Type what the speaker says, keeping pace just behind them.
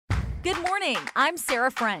Good morning. I'm Sarah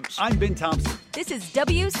French. I'm Ben Thompson. This is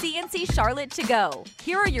WCNC Charlotte to go.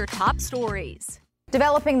 Here are your top stories.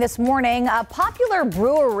 Developing this morning, a popular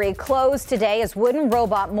brewery closed today as Wooden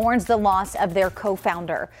Robot mourns the loss of their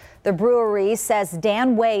co-founder. The brewery says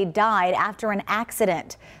Dan Wade died after an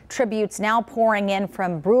accident. Tributes now pouring in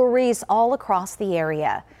from breweries all across the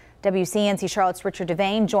area. WCNC Charlotte's Richard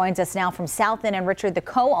Devane joins us now from South End. And Richard, the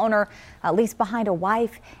co-owner, leaves behind a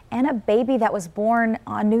wife and a baby that was born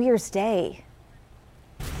on New Year's Day.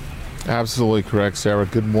 Absolutely correct, Sarah.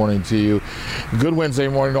 Good morning to you. Good Wednesday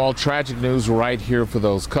morning. All tragic news right here for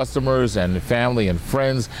those customers and family and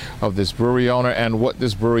friends of this brewery owner and what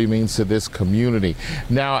this brewery means to this community.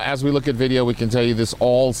 Now, as we look at video, we can tell you this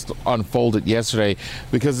all unfolded yesterday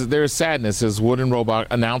because there's sadness as Wooden Robot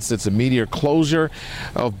announced its immediate closure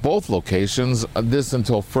of both locations. This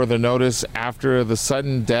until further notice after the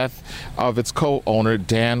sudden death of its co-owner,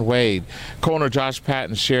 Dan Wade. Co-owner Josh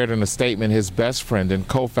Patton shared in a statement his best friend and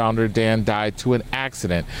co-founder Dan died to an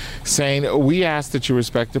accident, saying, "We ask that you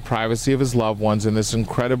respect the privacy of his loved ones in this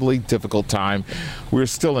incredibly difficult time. We're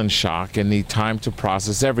still in shock and need time to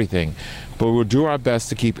process everything, but we'll do our best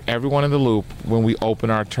to keep everyone in the loop when we open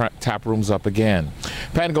our tap rooms up again."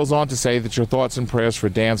 Patton goes on to say that your thoughts and prayers for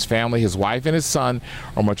Dan's family, his wife, and his son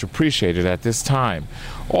are much appreciated at this time.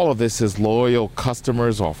 All of this is loyal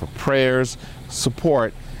customers offer prayers,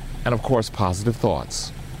 support, and of course, positive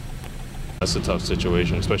thoughts. That's a tough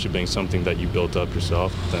situation, especially being something that you built up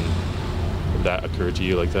yourself. Then if that occurred to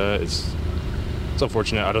you like that, it's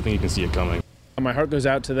unfortunate. I don't think you can see it coming. My heart goes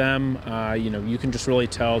out to them. You can just really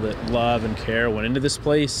tell that love and care went into this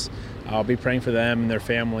place. I'll be praying for them and their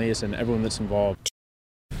families and everyone that's involved.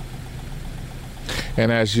 And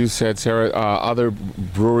as you said, Sarah, other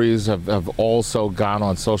breweries have also gone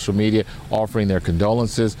on social media offering their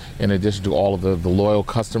condolences, in addition to all of the loyal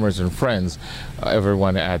customers and friends,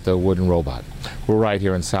 everyone at the Wooden Robot. We're right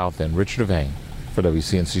here in South End. Richard Devane for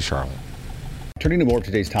WCNC Charlotte. Turning to more of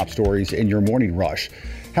today's top stories in your morning rush.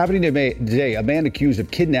 Happening today, a man accused of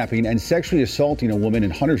kidnapping and sexually assaulting a woman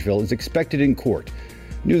in Huntersville is expected in court.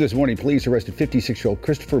 New this morning, police arrested 56-year-old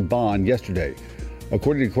Christopher Bond yesterday.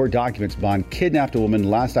 According to court documents, Bond kidnapped a woman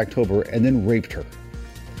last October and then raped her.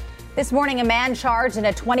 This morning, a man charged in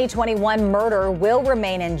a 2021 murder will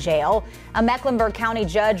remain in jail. A Mecklenburg County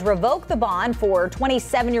judge revoked the bond for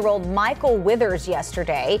 27-year-old Michael Withers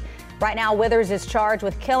yesterday. Right now, Withers is charged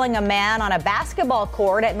with killing a man on a basketball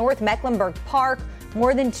court at North Mecklenburg Park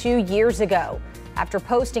more than 2 years ago. After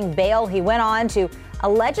posting bail, he went on to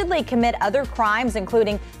allegedly commit other crimes,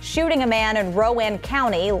 including shooting a man in Rowan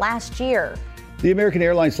County last year. The American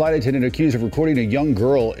Airlines flight attendant accused of recording a young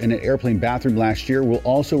girl in an airplane bathroom last year will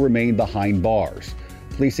also remain behind bars.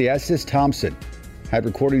 Police say Estes Thompson had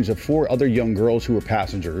recordings of 4 other young girls who were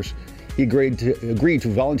passengers. He agreed to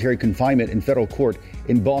voluntary confinement in federal court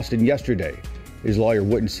in Boston yesterday. His lawyer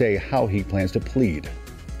wouldn't say how he plans to plead.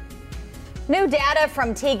 New data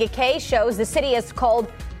from TGK shows the city has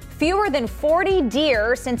culled fewer than 40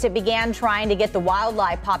 deer since it began trying to get the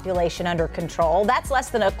wildlife population under control. That's less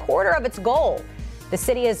than a quarter of its goal. The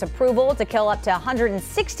city has approval to kill up to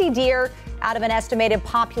 160 deer out of an estimated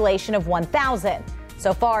population of 1,000.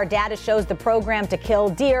 So far, data shows the program to kill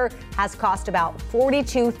deer has cost about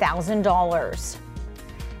 $42,000.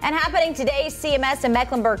 And happening today, CMS and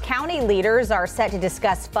Mecklenburg County leaders are set to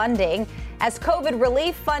discuss funding as COVID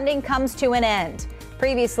relief funding comes to an end.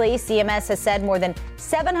 Previously, CMS has said more than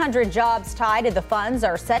 700 jobs tied to the funds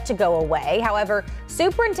are set to go away. However,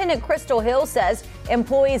 Superintendent Crystal Hill says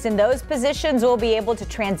employees in those positions will be able to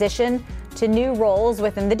transition to new roles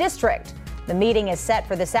within the district. The meeting is set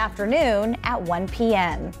for this afternoon at 1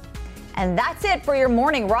 p.m. And that's it for your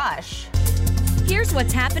morning rush. Here's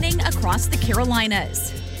what's happening across the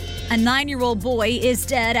Carolinas. A 9-year-old boy is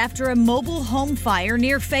dead after a mobile home fire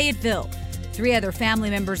near Fayetteville. 3 other family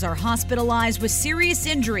members are hospitalized with serious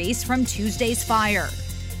injuries from Tuesday's fire.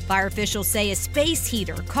 Fire officials say a space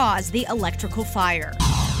heater caused the electrical fire.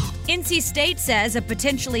 NC State says a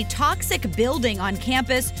potentially toxic building on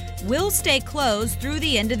campus will stay closed through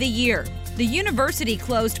the end of the year. The university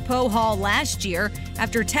closed Poe Hall last year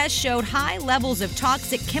after tests showed high levels of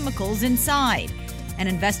toxic chemicals inside. An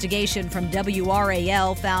investigation from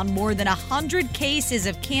WRAL found more than 100 cases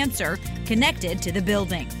of cancer connected to the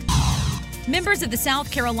building. Members of the South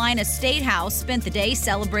Carolina State House spent the day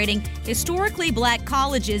celebrating historically black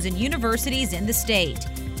colleges and universities in the state.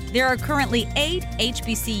 There are currently 8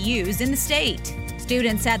 HBCUs in the state.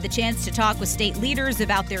 Students had the chance to talk with state leaders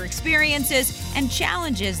about their experiences and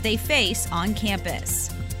challenges they face on campus.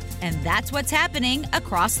 And that's what's happening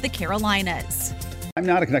across the Carolinas. I'm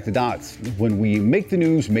now to connect the dots when we make the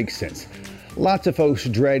news make sense. Lots of folks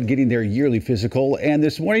dread getting their yearly physical, and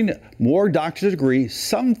this morning, more doctors agree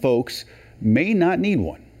some folks may not need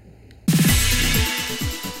one.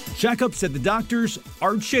 Checkups at the doctors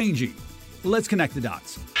are changing. Let's connect the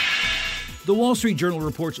dots. The Wall Street Journal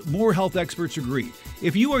reports more health experts agree.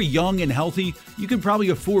 If you are young and healthy, you can probably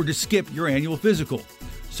afford to skip your annual physical.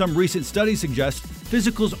 Some recent studies suggest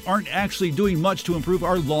physicals aren't actually doing much to improve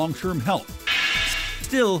our long-term health.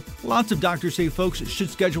 Still, lots of doctors say folks should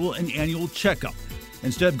schedule an annual checkup.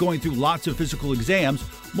 Instead of going through lots of physical exams,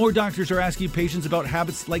 more doctors are asking patients about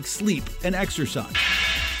habits like sleep and exercise.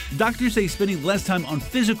 Doctors say spending less time on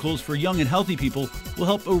physicals for young and healthy people will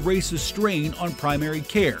help erase the strain on primary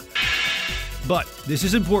care. But this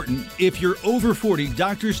is important. If you're over 40,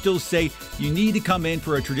 doctors still say you need to come in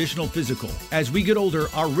for a traditional physical. As we get older,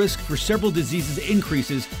 our risk for several diseases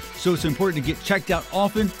increases, so it's important to get checked out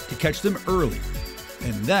often to catch them early.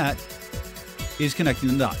 And that is Connecting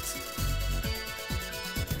the Dots.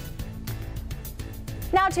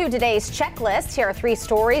 Now to today's checklist. Here are 3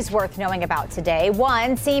 stories worth knowing about today.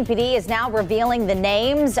 1, CMPD is now revealing the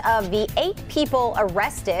names of the 8 people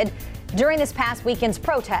arrested during this past weekend's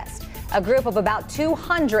protest. A group of about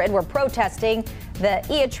 200 were protesting the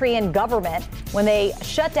Eritrean government when they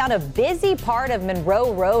shut down a busy part of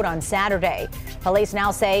Monroe Road on Saturday. Police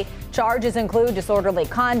now say charges include disorderly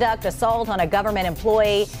conduct, assault on a government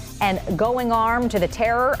employee, and going armed to the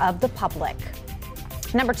terror of the public.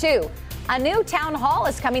 Number 2, a new town hall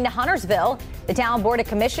is coming to Huntersville. The town board of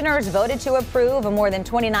commissioners voted to approve a more than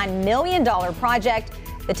 $29 million project.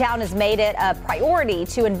 The town has made it a priority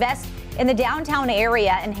to invest in the downtown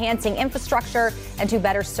area, enhancing infrastructure and to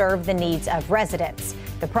better serve the needs of residents.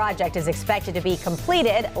 The project is expected to be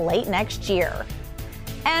completed late next year.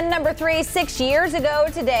 And number 3, 6 years ago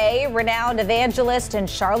today, renowned evangelist and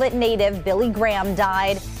Charlotte native Billy Graham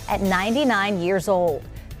died at 99 years old.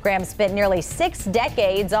 Graham spent nearly 6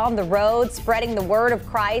 decades on the road, spreading the word of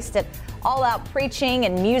Christ at all-out preaching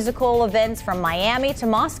and musical events from Miami to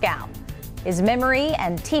Moscow. His memory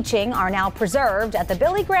and teaching are now preserved at the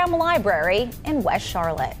Billy Graham Library in West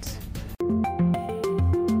Charlotte.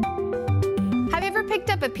 Have you ever picked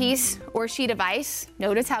up a piece or sheet of ice?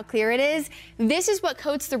 Notice how clear it is? This is what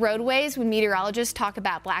coats the roadways when meteorologists talk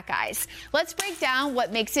about black ice. Let's break down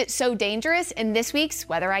what makes it so dangerous in this week's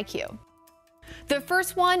Weather IQ. The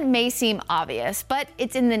first one may seem obvious, but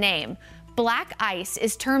it's in the name. Black ice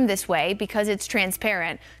is termed this way because it's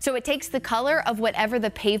transparent, so it takes the color of whatever the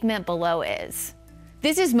pavement below is.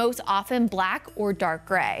 This is most often black or dark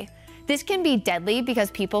gray. This can be deadly because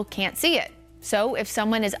people can't see it. So if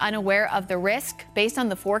someone is unaware of the risk based on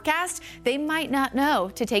the forecast, they might not know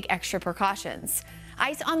to take extra precautions.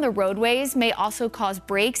 Ice on the roadways may also cause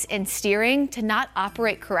brakes and steering to not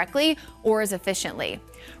operate correctly or as efficiently.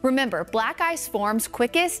 Remember, black ice forms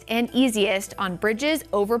quickest and easiest on bridges,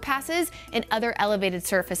 overpasses, and other elevated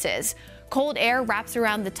surfaces. Cold air wraps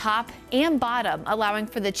around the top and bottom, allowing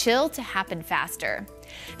for the chill to happen faster.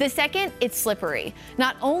 The second, it's slippery.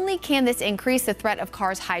 Not only can this increase the threat of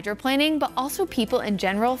cars hydroplaning, but also people in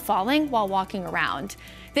general falling while walking around.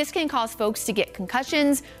 This can cause folks to get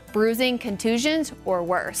concussions, bruising, contusions, or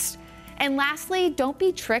worse. And lastly, don't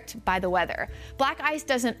be tricked by the weather. Black ice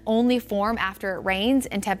doesn't only form after it rains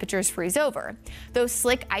and temperatures freeze over. Those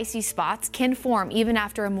slick, icy spots can form even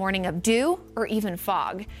after a morning of dew or even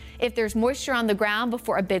fog. If there's moisture on the ground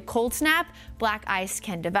before a big cold snap, black ice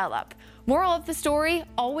can develop. Moral of the story,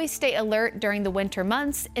 always stay alert during the winter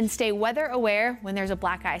months and stay weather aware when there's a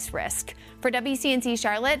black ice risk. For WCNC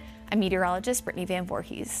Charlotte, I'm meteorologist Brittany Van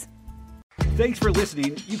Voorhees. Thanks for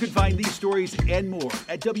listening. You can find these stories and more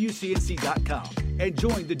at WCNC.com. And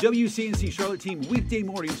join the WCNC Charlotte team weekday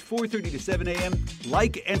mornings 4:30 to 7 a.m.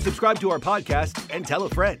 Like and subscribe to our podcast and tell a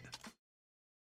friend.